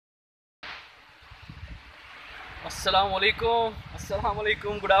अस्सलाम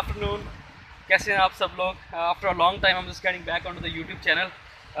वालेकुम, good afternoon. कैसे हैं आप सब लोग? After a long time I am just getting back on to the YouTube channel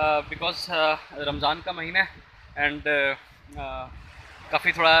because Ramzan का महीना है एंड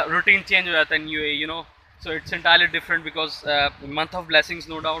काफ़ी थोड़ा रूटीन चेंज हो जाता है in UAE, so it's entirely different because month of blessings,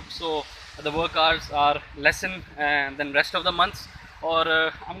 no doubt, so the work hours are lessen than rest of the months. और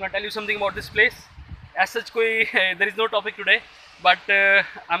I'm gonna tell you something about this place. As such कोई there is no topic today, but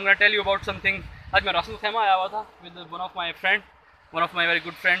I'm gonna tell you about something. आज मैं रासल खैमा आया हुआ था with one of my very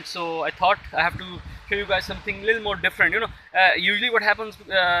good friends, so I thought I have to show you guys something little more different. Usually what happens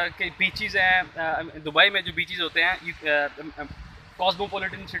कि beaches हैं Dubai में जो beaches होते हैं,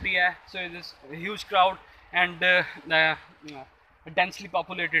 cosmopolitan city है, so there's a huge crowd and densely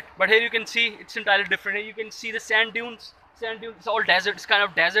populated. But here you can see it's entirely different. Here you can see the sand dunes. It's all desert. It's kind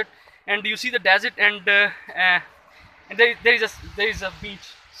of desert, and you see the desert, and there is a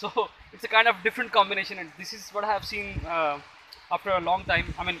beach. So it's a kind of different combination, and this is what I have seen after a long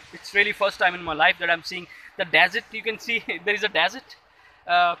time. I mean, it's really first time in my life that I'm seeing the desert. You can see there is a desert,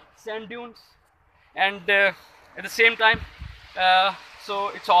 sand dunes, and at the same time, so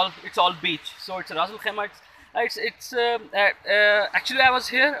it's all beach. So it's a Ras Al Khaimah. Actually I was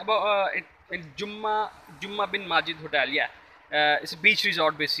here about in Jumma bin Majid Hotel. Yeah, it's a beach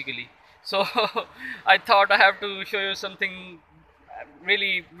resort basically. So I thought I have to show you something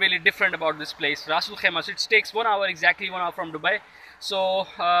really different about this place, Ras Al Khaimah. So it takes 1 hour, exactly 1 hour from Dubai. So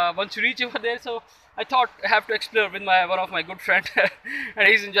once you reach over there, so I thought I have to explore with one of my good friend and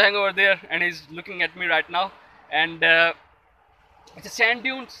he's enjoying over there and he's looking at me right now. And it's a sand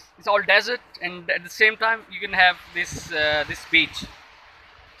dunes, it's all desert, and at the same time you can have this beach.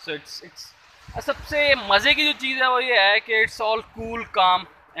 So it's सबसे मज़े की जो चीज़ है वो ये है कि it's all cool, calm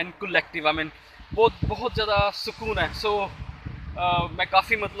and collective. I mean बहुत ज़्यादा सुकून है. So मैं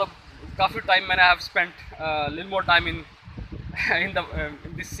काफ़ी टाइम मैंने have spent little more time in in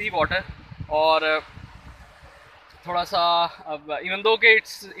this sea water. और थोड़ा सा even though कि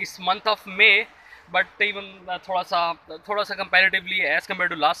it's month of May, but even थोड़ा सा comparatively as compare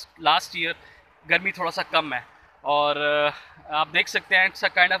to last year गर्मी थोड़ा सा कम है. और आप देख सकते हैं it's a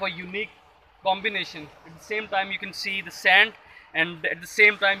kind of a unique combination. At the same time you can see the sand and at the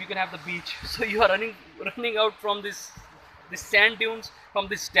same time you can have the beach. So you are running out from this sand dunes, from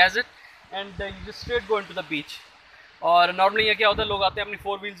this desert, and you just straight go into the beach. और normally ये क्या होता है, लोग आते हैं अपनी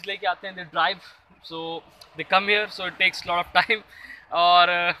 4 wheels लेके आते हैं, they drive, so they come here, so it takes lot of time. Or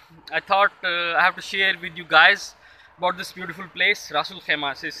I thought I have to share with you guys about this beautiful place, Ras Al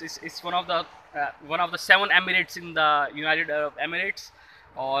Khaimah. It's one of the 7 emirates in the United Arab Emirates,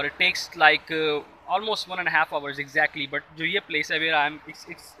 or it takes like almost 1.5 hours exactly. But जो ये place है where I am,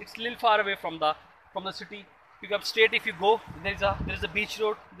 it's little far away from the city. You go straight. If you go, there is a beach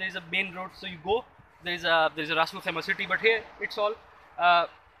road, there is a main road, so you go, there is a Ras Al Khaimah city. But here it's all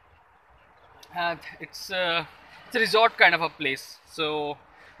it's a resort kind of a place. So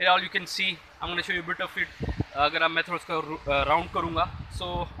here all you can see, I'm going to show you a bit of it. अगर अब मैं थोड़ा उसका round करूँगा, so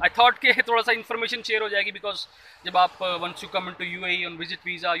I thought कि थोड़ा सा information share हो जाएगी, because जब आप once you come into UAE on visit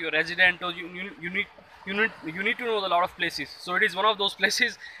visa, you're resident, or you need to know a lot of places. So it is one of those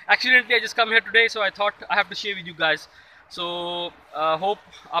places. Accidentally I just come here today, so I thought I have to share with you guys. So hope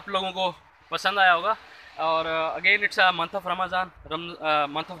आप लोगों को पसंद आया होगा. और again it's a month of Ramadan,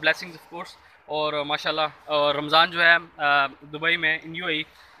 month of blessings of course. और माशाल्लाह रमज़ान जो है दुबई में इन यूएई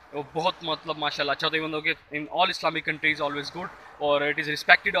वो बहुत माशाल्लाह अच्छा होता है. इवन दो कि in all Islamic countries always good, और it is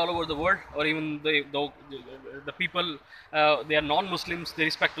respected all over the world. और even the people they are non Muslims, they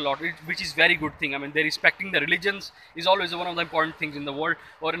respect a lot, which is very good thing. I mean they respecting the religions is always one of the important things in the world.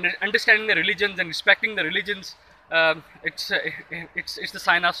 और understanding the religions and respecting the religions, it's the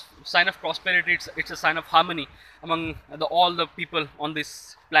sign of prosperity. It's a sign of harmony among all the people on this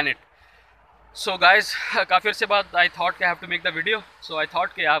planet. So guys, काफ़ी अर्से बाद I thought कि I have to make the video. So I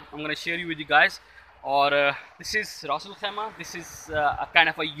thought कि I'm gonna share you with you guys. और this is Ras Al Khaimah. This is a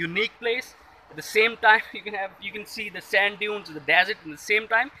kind of a unique place. At the same time, you can see the sand dunes, the desert. At the same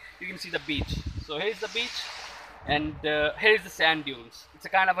time, you can see the beach. So here's the beach, and here's the sand dunes. It's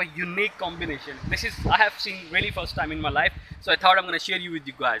a kind of a unique combination. This is I have seen really first time in my life. So I thought I'm gonna share you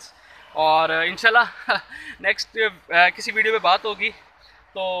with you guys. और इंशाल्लाह next किसी video में बात होगी.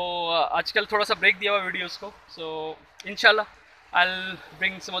 तो आजकल थोड़ा सा ब्रेक दिया हुआ वीडियोस को, सो इंशाल्लाह I will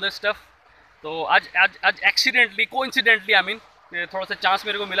bring some other stuff. तो आज एक्सीडेंटली कोइंसिडेंटली आई मीन थोड़ा सा चांस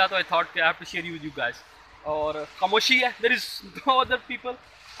मेरे को मिला, तो I thought I have to share you with you guys. और खामोशी है, there is no other people,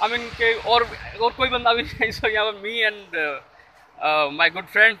 I mean के और कोई बंदा भी नहीं. सो यहाँ me and my good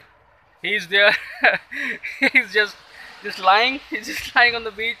friend, he is there, he is just lying, he's just lying on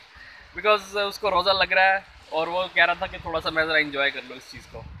the beach because उसको रोज़ा लग रहा है. और वो कह रहा था कि थोड़ा सा मैं ज़रा इन्जॉय कर लूँ इस चीज़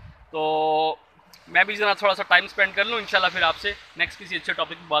को। तो मैं भी ज़रा थोड़ा सा टाइम स्पेंड कर लूँ, इंशाल्लाह फिर आपसे नेक्स्ट किसी अच्छे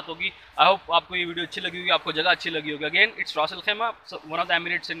टॉपिक पर बात होगी। आई होप आपको ये वीडियो अच्छी लगी होगी, आपको जगह अच्छी लगी होगी। अगेन इट्स रास अल खैमा, one of the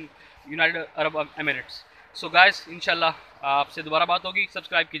Emirates in United Arab Emirates. So guys इंशाल्लाह आपसे दोबारा बात होगी,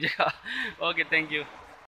 सब्सक्राइब कीजिएगा। Okay, thank you.